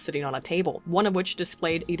laptops sitting on a table, one of which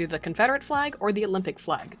displayed either the Confederate flag or the Olympic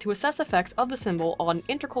flag, to assess effects of the symbol on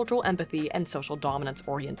intercultural empathy and social dominance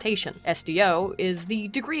orientation. SDO is the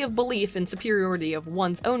degree of belief in superiority of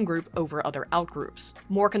one's own group over other outgroups.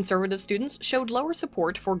 More conservative students showed lower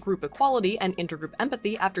support for group equality and intergroup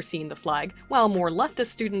empathy after seeing the flag, while more leftist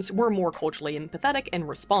students were more culturally empathetic in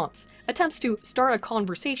response. Attempts to start a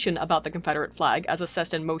conversation about the Confederate flag, as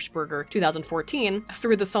assessed in Moschberger 2014,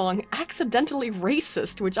 through the song Accidentally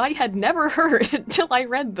Racist, which I had never heard until I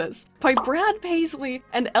read this, by Brad Paisley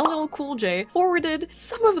and LL Cool J, forwarded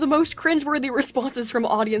some of the most cringeworthy responses from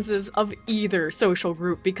audiences of either social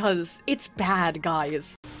group, because it's bad,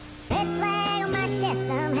 guys. Red flag on my chest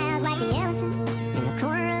somehow like an elephant in the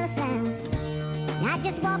corner of the South. I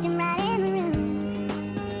just walked him right in the room.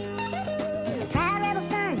 Just a proud rebel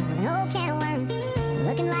son with an old can of worms,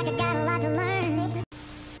 looking like I got a lot to learn.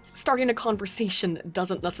 Starting a conversation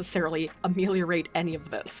doesn't necessarily ameliorate any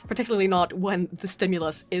of this, particularly not when the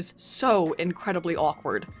stimulus is so incredibly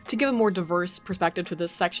awkward. To give a more diverse perspective to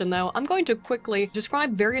this section though, I'm going to quickly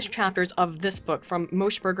describe various chapters of this book from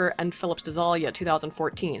Moschberger and Phillips Desalia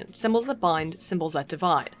 2014, Symbols That Bind, Symbols That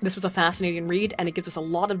Divide. This was a fascinating read and it gives us a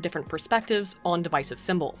lot of different perspectives on divisive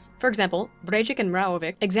symbols. For example, Brejic and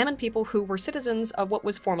Mraovic examined people who were citizens of what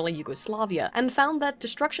was formerly Yugoslavia and found that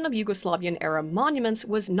destruction of Yugoslavian-era monuments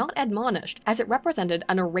was not admonished, as it represented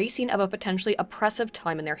an erasing of a potentially oppressive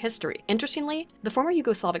time in their history. Interestingly, the former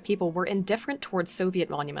Yugoslavic people were indifferent towards Soviet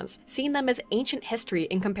monuments, seeing them as ancient history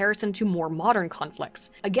in comparison to more modern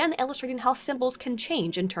conflicts, again illustrating how symbols can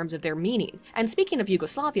change in terms of their meaning. And speaking of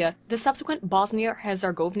Yugoslavia, the subsequent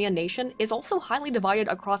Bosnia-Herzegovina nation is also highly divided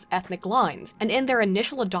across ethnic lines, and in their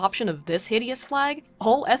initial adoption of this hideous flag,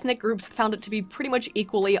 all ethnic groups found it to be pretty much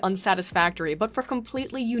equally unsatisfactory, but for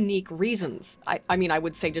completely unique reasons. I mean, I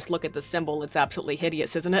would say just look at the symbol, it's absolutely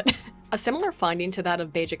hideous, isn't it? A similar finding to that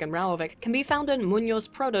of Bejic and Mraovic can be found in Munoz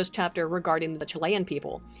Proto's chapter regarding the Chilean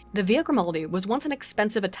people. The Via Grimaldi was once an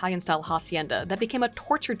expensive Italian-style hacienda that became a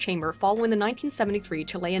torture chamber following the 1973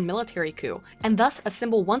 Chilean military coup, and thus a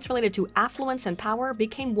symbol once related to affluence and power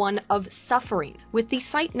became one of suffering, with the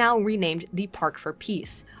site now renamed the Park for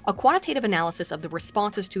Peace. A quantitative analysis of the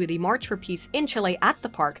responses to the March for Peace in Chile at the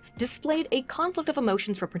park displayed a conflict of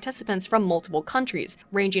emotions for participants from multiple countries,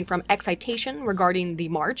 ranging from excitation regarding the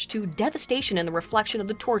march to devastation in the reflection of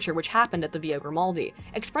the torture which happened at the Via Grimaldi,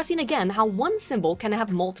 expressing again how one symbol can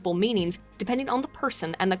have multiple meanings depending on the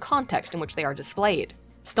person and the context in which they are displayed.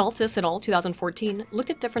 Staltis et al. 2014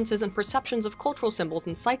 looked at differences in perceptions of cultural symbols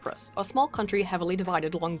in Cyprus, a small country heavily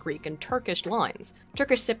divided along Greek and Turkish lines.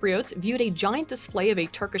 Turkish Cypriots viewed a giant display of a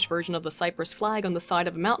Turkish version of the Cyprus flag on the side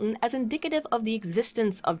of a mountain as indicative of the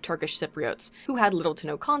existence of Turkish Cypriots, who had little to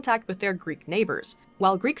no contact with their Greek neighbors,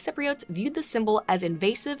 while Greek Cypriots viewed the symbol as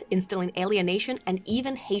invasive, instilling alienation and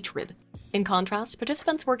even hatred. In contrast,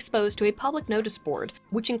 participants were exposed to a public notice board,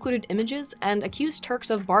 which included images and accused Turks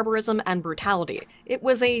of barbarism and brutality. It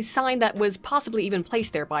was a sign that was possibly even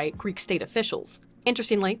placed there by Greek state officials.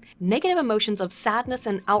 Interestingly, negative emotions of sadness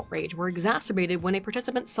and outrage were exacerbated when a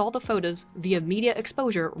participant saw the photos via media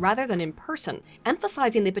exposure rather than in person,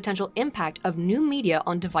 emphasizing the potential impact of new media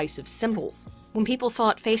on divisive symbols. When people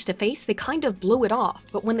saw it face to face, they kind of blew it off,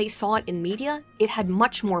 but when they saw it in media, it had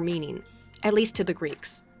much more meaning, at least to the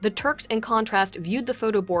Greeks. The Turks, in contrast, viewed the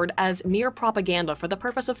photo board as mere propaganda for the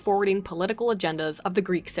purpose of forwarding political agendas of the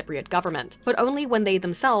Greek Cypriot government, but only when they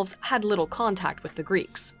themselves had little contact with the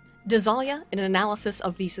Greeks. Desalia, in an analysis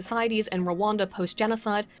of the societies in Rwanda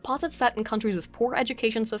post-genocide, posits that in countries with poor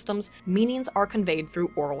education systems, meanings are conveyed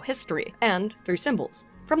through oral history, and through symbols.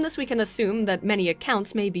 From this we can assume that many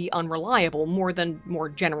accounts may be unreliable more than more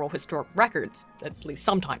general historic records, at least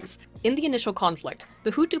sometimes. In the initial conflict,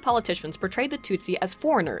 the Hutu politicians portrayed the Tutsi as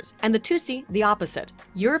foreigners, and the Tutsi the opposite.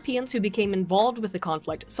 Europeans who became involved with the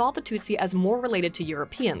conflict saw the Tutsi as more related to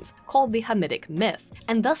Europeans, called the Hamitic myth,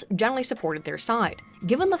 and thus generally supported their side.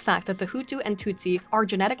 Given the fact that the Hutu and Tutsi are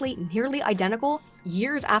genetically nearly identical,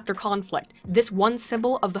 years after conflict, this one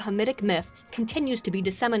symbol of the Hamitic myth continues to be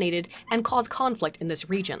disseminated and cause conflict in this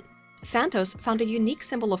region. Santos found a unique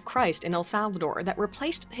symbol of Christ in El Salvador that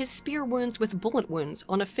replaced his spear wounds with bullet wounds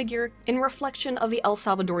on a figure in reflection of the El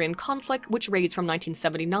Salvadorian conflict, which raged from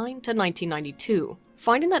 1979 to 1992.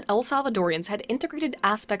 Finding that El Salvadorians had integrated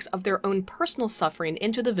aspects of their own personal suffering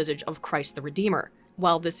into the visage of Christ the Redeemer.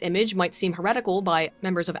 While this image might seem heretical by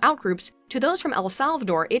members of outgroups, to those from El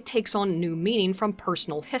Salvador it takes on new meaning from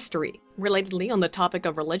personal history. Relatedly, on the topic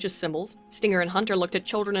of religious symbols, Stinger and Hunter looked at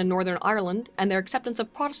children in Northern Ireland and their acceptance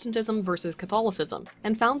of Protestantism versus Catholicism,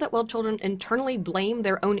 and found that while children internally blame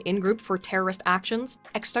their own in-group for terrorist actions,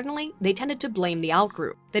 externally they tended to blame the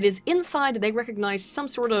outgroup. That is, inside they recognized some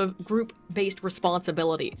sort of group-based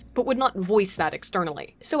responsibility, but would not voice that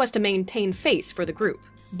externally, so as to maintain face for the group.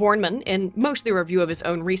 Bornemann, in mostly a review of his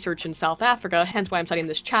own research in South Africa, hence why I'm citing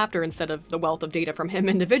this chapter instead of the wealth of data from him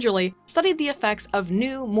individually, studied the effects of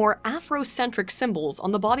new, more Afrocentric symbols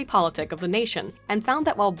on the body politic of the nation, and found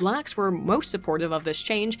that while blacks were most supportive of this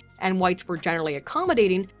change and whites were generally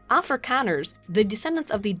accommodating, Afrikaners, the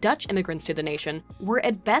descendants of the Dutch immigrants to the nation, were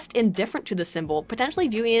at best indifferent to the symbol, potentially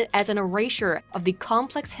viewing it as an erasure of the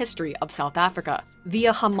complex history of South Africa,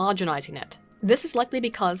 via homogenizing it. This is likely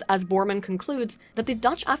because, as Bornemann concludes, that the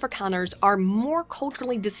Dutch Afrikaners are more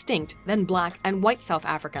culturally distinct than black and white South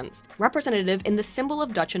Africans, representative in the symbol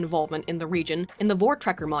of Dutch involvement in the region in the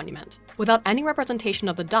Voortrekker monument. Without any representation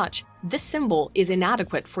of the Dutch, this symbol is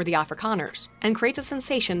inadequate for the Afrikaners, and creates a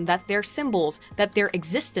sensation that their symbols, that their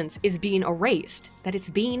existence is being erased, that it's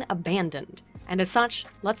being abandoned. And as such,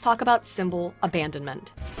 let's talk about symbol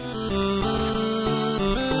abandonment.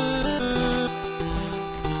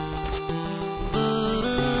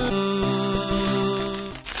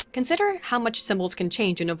 Consider how much symbols can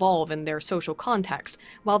change and evolve in their social context,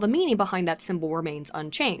 while the meaning behind that symbol remains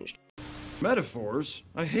unchanged. Metaphors?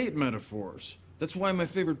 I hate metaphors. That's why my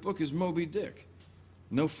favorite book is Moby Dick.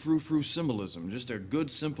 No frou-frou symbolism, just a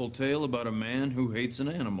good simple tale about a man who hates an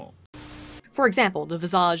animal. For example, the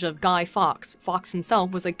visage of Guy Fawkes. Fawkes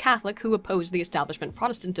himself was a Catholic who opposed the establishment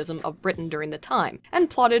Protestantism of Britain during the time, and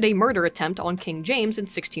plotted a murder attempt on King James in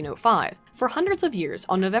 1605. For hundreds of years,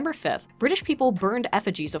 on November 5th, British people burned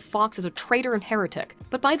effigies of Fawkes as a traitor and heretic.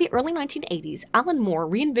 But by the early 1980s, Alan Moore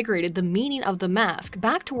reinvigorated the meaning of the mask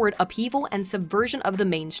back toward upheaval and subversion of the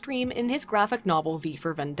mainstream in his graphic novel V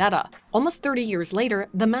for Vendetta. Almost 30 years later,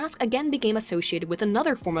 the mask again became associated with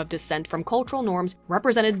another form of dissent from cultural norms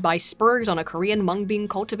represented by spurs on a Korean mung bean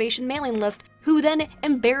cultivation mailing list, who then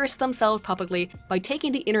embarrassed themselves publicly by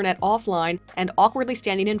taking the internet offline and awkwardly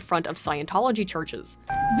standing in front of Scientology churches.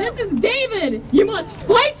 This is David! You must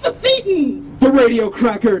fight the Thetans! The radio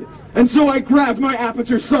crackered, and so I grabbed my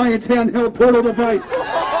Aperture Science handheld portal device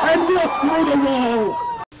and looked through the wall!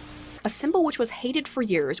 A symbol which was hated for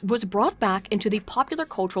years was brought back into the popular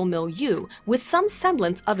cultural milieu with some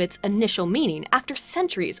semblance of its initial meaning after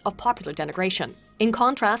centuries of popular denigration. In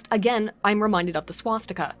contrast, again, I'm reminded of the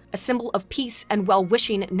swastika. A symbol of peace and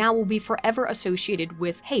well-wishing now will be forever associated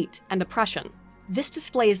with hate and oppression. This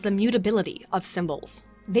displays the mutability of symbols.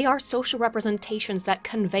 They are social representations that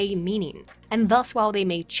convey meaning, and thus while they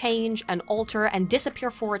may change and alter and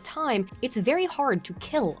disappear for a time, it's very hard to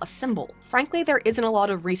kill a symbol. Frankly, there isn't a lot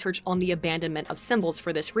of research on the abandonment of symbols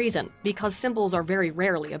for this reason, because symbols are very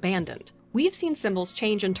rarely abandoned. We've seen symbols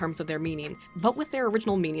change in terms of their meaning, but with their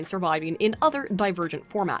original meaning surviving in other divergent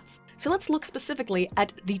formats. So let's look specifically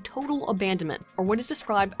at the total abandonment, or what is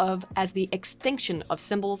described as the extinction of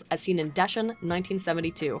symbols as seen in Deschen,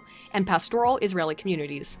 1972, and pastoral Israeli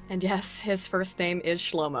communities. And yes, his first name is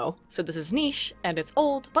Shlomo. So this is niche, and it's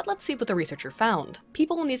old, but let's see what the researcher found.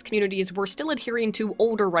 People in these communities were still adhering to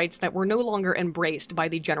older rites that were no longer embraced by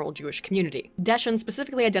the general Jewish community. Deschen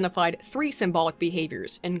specifically identified 3 symbolic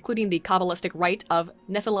behaviors, including the Kabbalistic rite of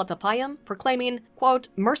Nefilat Apayim, proclaiming, quote,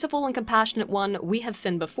 "Merciful and compassionate one, we have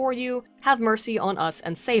sinned before you, have mercy on us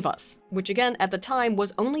and save us," which again at the time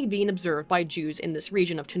was only being observed by Jews in this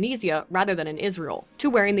region of Tunisia rather than in Israel,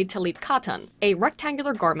 to wearing the talit katan, a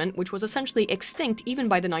rectangular garment which was essentially extinct even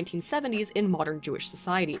by the 1970s in modern Jewish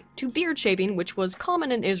society, to beard shaving, which was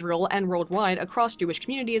common in Israel and worldwide across Jewish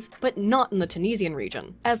communities, but not in the Tunisian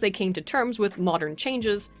region. As they came to terms with modern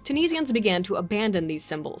changes, Tunisians began to abandon these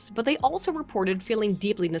symbols, but they also reported feeling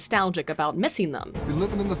deeply nostalgic about missing them. You're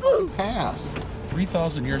living in the past.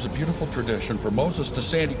 3,000 years of beautiful tradition from Moses to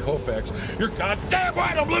Sandy Koufax. You're goddamn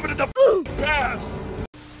right I'm living in the past!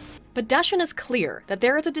 But Deschen is clear that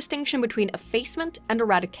there is a distinction between effacement and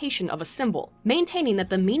eradication of a symbol, maintaining that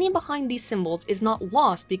the meaning behind these symbols is not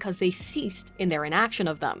lost because they ceased in their inaction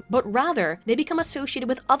of them, but rather they become associated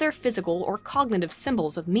with other physical or cognitive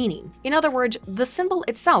symbols of meaning. In other words, the symbol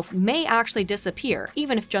itself may actually disappear,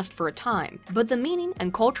 even if just for a time, but the meaning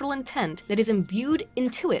and cultural intent that is imbued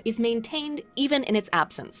into it is maintained even in its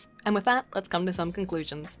absence. And with that, let's come to some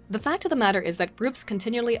conclusions. The fact of the matter is that groups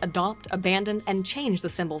continually adopt, abandon, and change the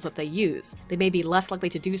symbols that they use. They may be less likely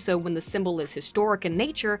to do so when the symbol is historic in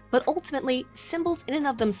nature, but ultimately, symbols in and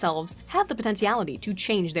of themselves have the potentiality to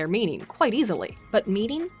change their meaning quite easily. But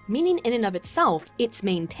meaning in and of itself, it's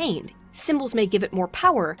maintained. Symbols may give it more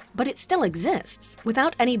power, but it still exists,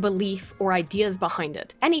 without any belief or ideas behind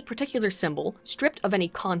it. Any particular symbol, stripped of any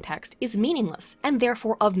context, is meaningless, and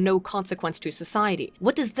therefore of no consequence to society.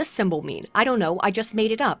 What does this symbol mean? I don't know, I just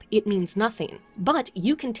made it up. It means nothing. But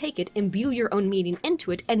you can take it, imbue your own meaning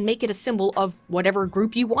into it, and make it a symbol of whatever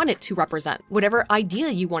group you want it to represent, whatever idea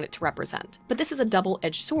you want it to represent. But this is a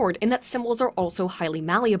double-edged sword in that symbols are also highly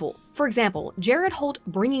malleable. For example, Jared Holt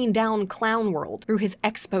bringing down Clown World through his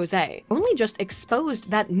expose only just exposed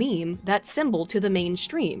that meme, that symbol, to the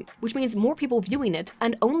mainstream, which means more people viewing it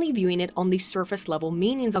and only viewing it on the surface level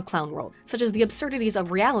meanings of Clown World, such as the absurdities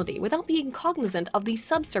of reality, without being cognizant of the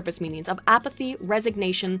subsurface meanings of apathy,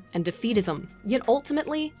 resignation, and defeatism. Yet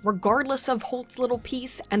ultimately, regardless of Holt's little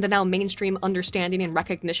piece and the now mainstream understanding and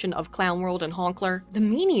recognition of Clown World and Honkler, the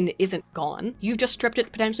meaning isn't gone. You've just stripped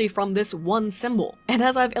it potentially from this one symbol. And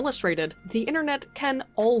as I've illustrated, the internet can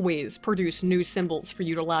always produce new symbols for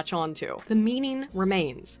you to latch on to. The meaning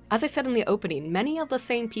remains. As I said in the opening, many of the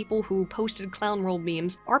same people who posted Clown World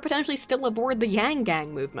memes are potentially still aboard the Yang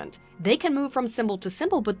Gang movement. They can move from symbol to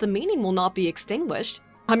symbol, but the meaning will not be extinguished.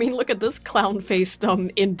 I mean, look at this clown-faced,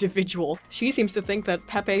 individual. She seems to think that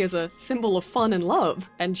Pepe is a symbol of fun and love,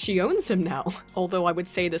 and she owns him now. Although I would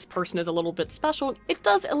say this person is a little bit special, it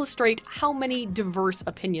does illustrate how many diverse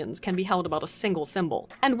opinions can be held about a single symbol,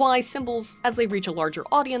 and why symbols, as they reach a larger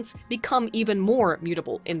audience, become even more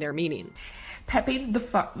mutable in their meaning. Pepe the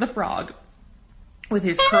Frog, with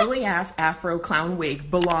his curly-ass afro clown wig,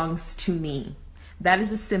 belongs to me. That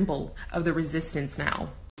is a symbol of the resistance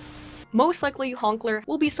now. Most likely, Honkler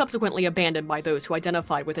will be subsequently abandoned by those who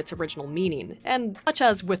identified with its original meaning, and such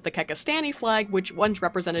as with the Kekistani flag, which once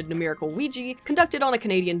represented numerical Ouija, conducted on a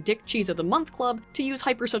Canadian Dick Cheese of the Month Club to use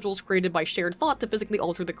hypersigils created by shared thought to physically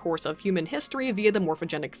alter the course of human history via the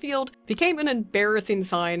morphogenic field, became an embarrassing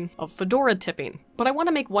sign of fedora tipping. But I want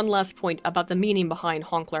to make one last point about the meaning behind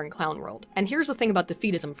Honkler and Clown World. And here's the thing about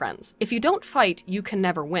defeatism, friends. If you don't fight, you can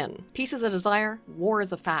never win. Peace is a desire, war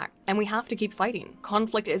is a fact, and we have to keep fighting.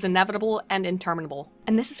 Conflict is inevitable and interminable.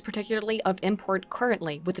 And this is particularly of import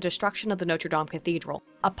currently with the destruction of the Notre Dame cathedral,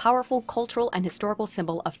 a powerful cultural and historical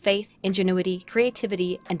symbol of faith, ingenuity,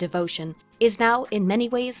 creativity, and devotion, is now in many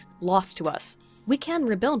ways lost to us. We can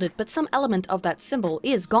rebuild it, but some element of that symbol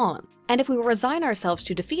is gone. And if we resign ourselves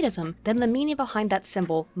to defeatism, then the meaning behind that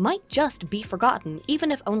symbol might just be forgotten,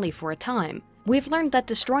 even if only for a time. We've learned that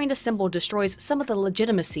destroying a symbol destroys some of the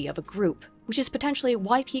legitimacy of a group, which is potentially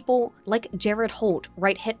why people like Jared Holt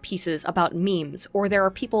write hit pieces about memes, or there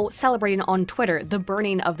are people celebrating on Twitter the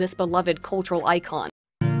burning of this beloved cultural icon.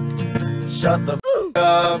 Shut the f***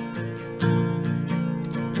 up.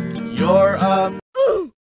 You're up.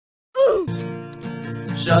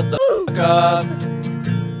 Shut the fuck up.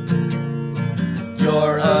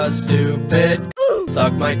 You're a stupid.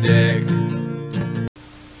 Suck my dick.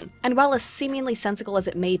 And while as seemingly sensible as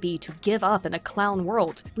it may be to give up in a clown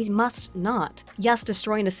world, we must not. Yes,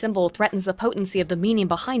 destroying a symbol threatens the potency of the meaning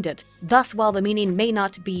behind it. Thus, while the meaning may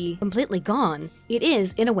not be completely gone, it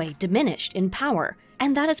is, in a way, diminished in power.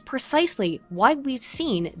 And that is precisely why we've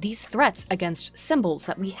seen these threats against symbols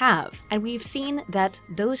that we have. And we've seen that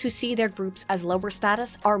those who see their groups as lower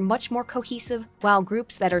status are much more cohesive, while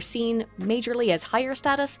groups that are seen majorly as higher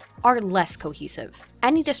status are less cohesive.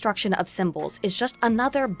 Any destruction of symbols is just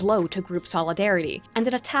another blow to group solidarity, and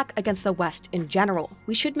an attack against the West in general.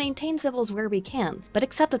 We should maintain symbols where we can, but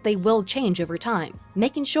accept that they will change over time,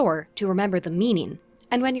 making sure to remember the meaning.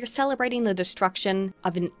 And when you're celebrating the destruction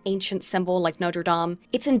of an ancient symbol like Notre Dame,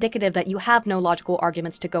 it's indicative that you have no logical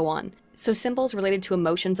arguments to go on. So symbols related to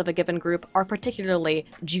emotions of a given group are particularly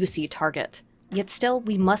juicy target. Yet still,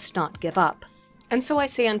 we must not give up. And so I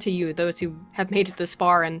say unto you, those who have made it this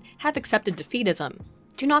far and have accepted defeatism,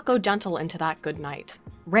 do not go gentle into that good night.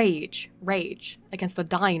 Rage, rage, against the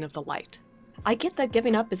dying of the light. I get that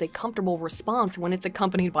giving up is a comfortable response when it's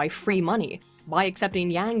accompanied by free money, by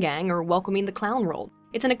accepting Yang Gang or welcoming the clown world.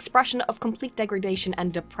 It's an expression of complete degradation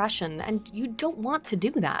and depression, and you don't want to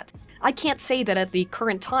do that. I can't say that at the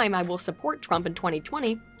current time I will support Trump in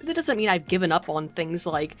 2020, but that doesn't mean I've given up on things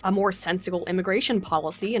like a more sensible immigration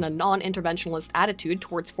policy and a non-interventionist attitude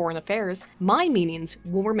towards foreign affairs. My meanings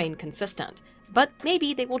will remain consistent, but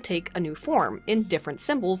maybe they will take a new form in different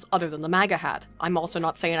symbols other than the MAGA hat. I'm also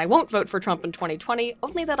not saying I won't vote for Trump in 2020,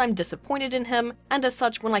 only that I'm disappointed in him, and as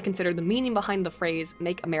such, when I consider the meaning behind the phrase,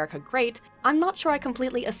 "Make America Great," I'm not sure I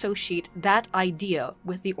completely associate that idea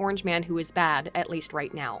with the orange man who is bad, at least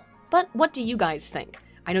right now. But what do you guys think?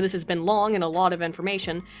 I know this has been long and a lot of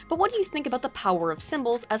information, but what do you think about the power of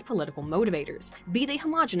symbols as political motivators? Be they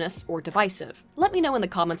homogenous or divisive? Let me know in the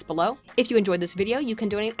comments below. If you enjoyed this video, you can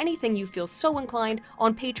donate anything you feel so inclined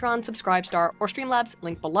on Patreon, Subscribestar, or Streamlabs,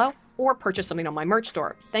 link below, or purchase something on my merch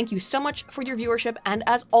store. Thank you so much for your viewership, and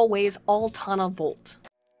as always, all Tana Volt.